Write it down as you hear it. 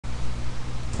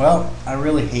Well, I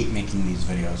really hate making these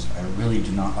videos. I really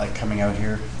do not like coming out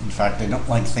here. In fact, I don't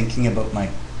like thinking about my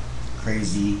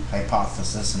crazy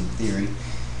hypothesis and theory.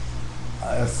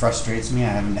 It frustrates me. I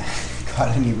haven't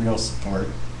got any real support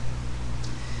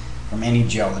from any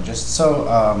geologist. So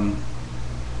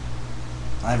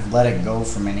I've let it go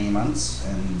for many months,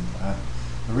 and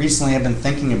recently I've been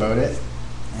thinking about it,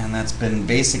 and that's been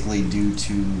basically due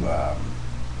to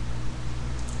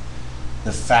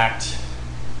the fact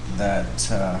that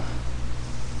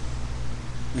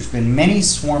there's been many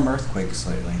swarm earthquakes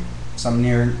lately, some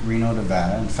near Reno,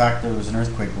 Nevada. In fact, there was an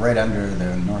earthquake right under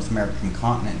the North American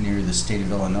continent near the state of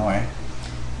Illinois.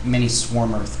 Many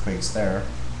swarm earthquakes there,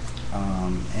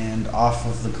 and off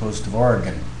of the coast of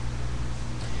Oregon.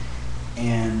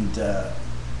 And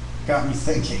got me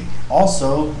thinking.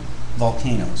 Also,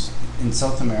 volcanoes. In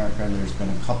South America, there's been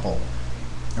a couple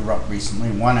erupt recently,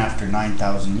 one after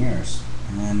 9,000 years.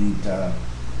 And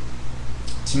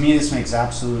to me, this makes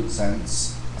absolute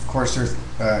sense. Of course,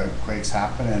 earthquakes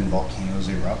happen and volcanoes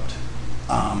erupt.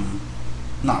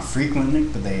 Not frequently,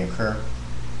 but they occur.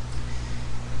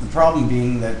 The problem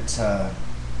being that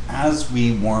as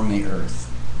we warm the Earth,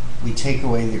 we take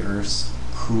away the Earth's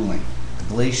cooling. The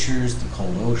glaciers, the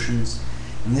cold oceans,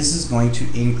 and this is going to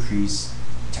increase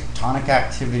tectonic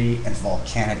activity and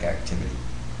volcanic activity.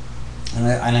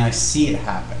 And I see it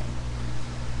happening.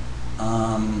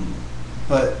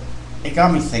 But it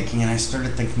got me thinking, and I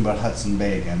started thinking about Hudson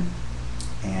Bay again.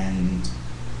 And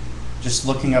just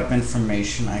looking up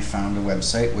information, I found a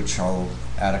website, which I'll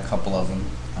add a couple of them.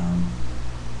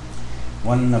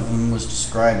 One of them was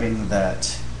describing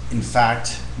that, in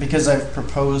fact, because I've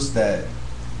proposed that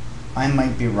I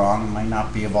might be wrong, it might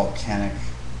not be a volcanic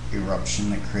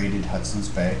eruption that created Hudson's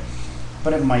Bay,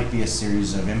 but it might be a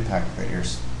series of impact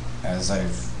craters, as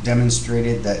I've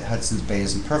demonstrated that Hudson's Bay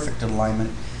is in perfect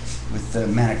alignment with the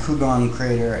Manicouagan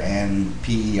crater and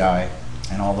PEI,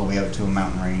 and all the way out to a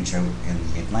mountain range out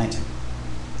in the Atlantic,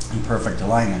 in perfect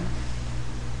alignment.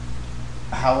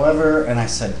 However, and I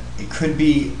said it could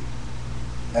be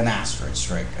an asteroid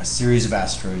strike, a series of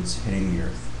asteroids hitting the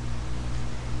Earth.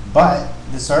 But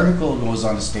this article goes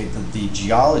on to state that the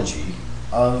geology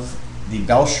of the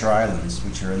Belcher Islands,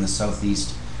 which are in the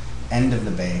southeast end of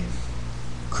the bay,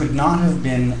 could not have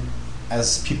been,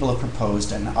 as people have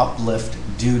proposed, an uplift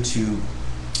due to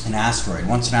an asteroid.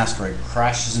 Once an asteroid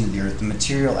crashes into the Earth, the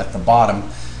material at the bottom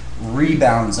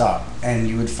rebounds up, and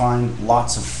you would find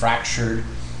lots of fractured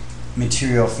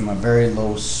material from a very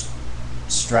low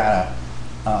strata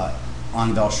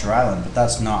on Belcher Island, but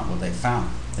that's not what they found.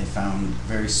 They found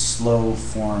very slow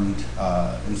formed,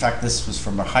 in fact this was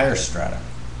from a higher strata,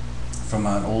 from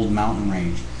an old mountain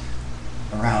range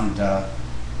around, about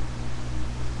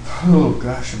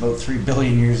 3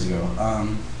 billion years ago.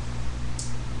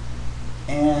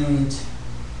 And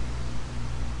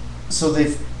so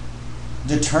they've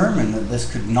determined that this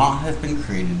could not have been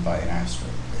created by an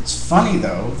asteroid. It's funny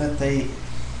though that they,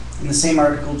 in the same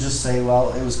article, just say,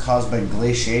 well, it was caused by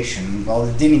glaciation. Well,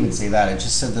 it didn't even say that. It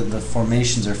just said that the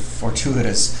formations are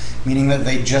fortuitous, meaning that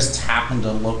they just happen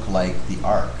to look like the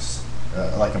arcs,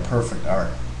 like a perfect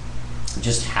arc. It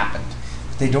just happened.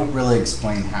 But they don't really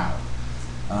explain how.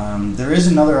 There is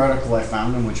another article I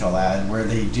found, in which I'll add, where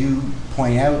they do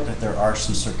point out that there are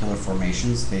some circular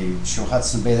formations. They show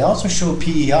Hudson Bay. They also show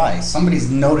PEI. Somebody's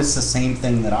noticed the same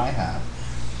thing that I have.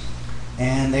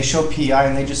 And they show PEI,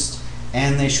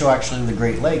 and they show actually the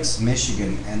Great Lakes,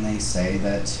 Michigan, and they say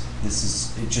that this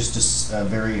is just a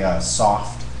very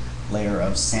soft layer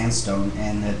of sandstone,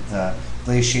 and that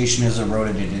glaciation has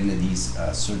eroded it into these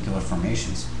circular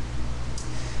formations.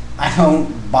 I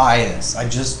don't buy this. I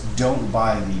just don't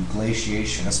buy the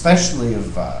glaciation, especially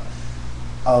of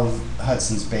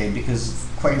Hudson's Bay, because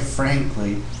quite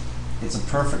frankly, it's a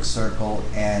perfect circle,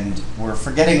 and we're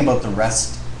forgetting about the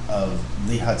rest of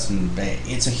the Hudson Bay.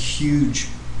 It's a huge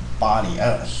body,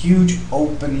 a huge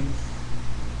open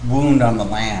wound on the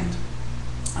land.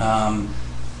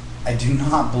 I do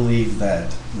not believe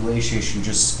that glaciation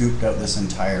just scooped out this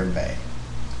entire bay.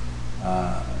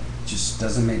 Just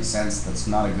doesn't make sense. That's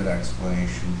not a good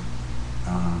explanation.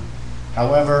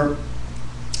 However,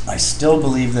 I still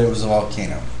believe that it was a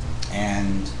volcano,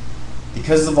 and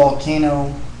because the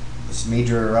volcano, this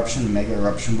major eruption, mega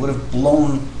eruption, would have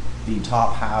blown the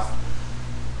top half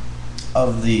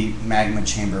of the magma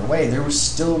chamber away, there would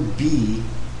still be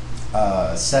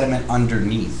sediment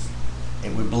underneath.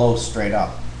 It would blow straight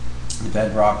up. The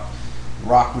bedrock,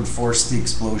 rock would force the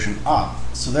explosion up.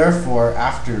 So therefore,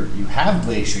 after you have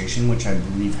glaciation, which I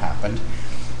believe happened,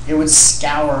 it would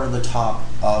scour the top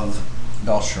of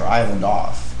Belcher Island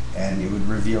off, and it would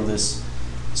reveal this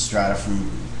strata from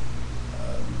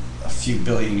few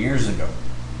billion years ago.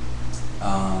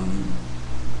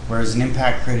 Whereas an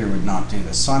impact crater would not do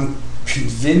this. So I'm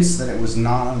convinced that it was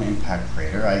not an impact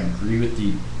crater. I agree with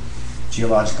the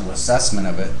geological assessment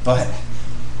of it, but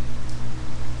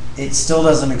it still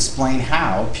doesn't explain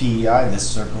how PEI, this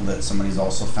circle that somebody's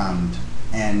also found,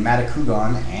 and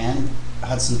Matacougon and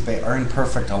Hudson's Bay are in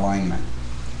perfect alignment.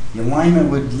 The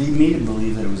alignment would lead me to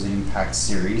believe that it was an impact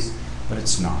series, but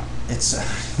it's not.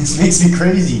 This makes me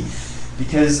crazy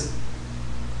because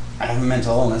I have a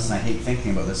mental illness and I hate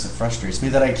thinking about this. It frustrates me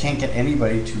that I can't get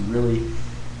anybody to really.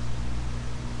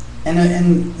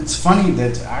 And it's funny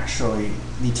that actually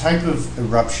the type of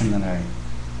eruption that I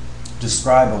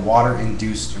describe, a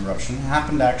water-induced eruption,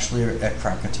 happened actually at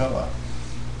Krakatoa.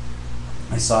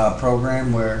 I saw a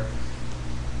program where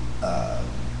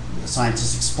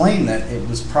scientists explained that it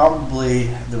was probably,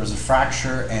 there was a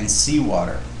fracture and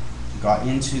seawater got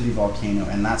into the volcano,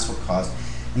 and that's what caused.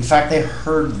 In fact, they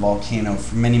heard the volcano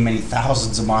for many, many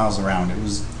thousands of miles around. It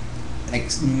was an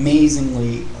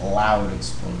amazingly loud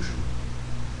explosion.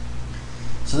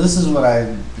 So this is what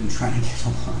I've been trying to get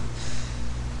along.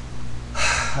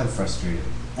 I'm frustrated.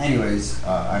 Anyways,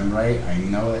 I'm right. I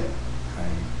know it. I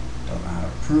don't know how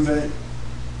to prove it.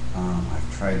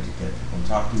 I've tried to get people to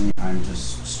talk to me. I'm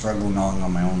just struggling along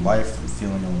on my own life. I'm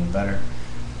feeling a little better.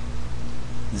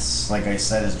 This, like I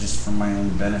said, is just for my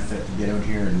own benefit to get out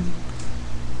here and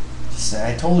just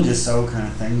say, I told you so kind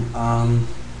of thing.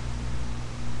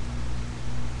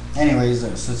 Anyways,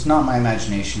 so it's not my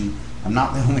imagination. I'm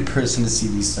not the only person to see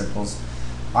these circles.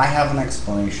 I have an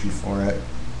explanation for it.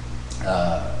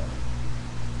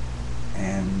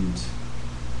 And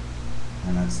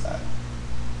that's that.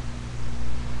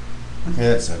 Okay,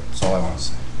 that's it. That's all I want to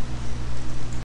say.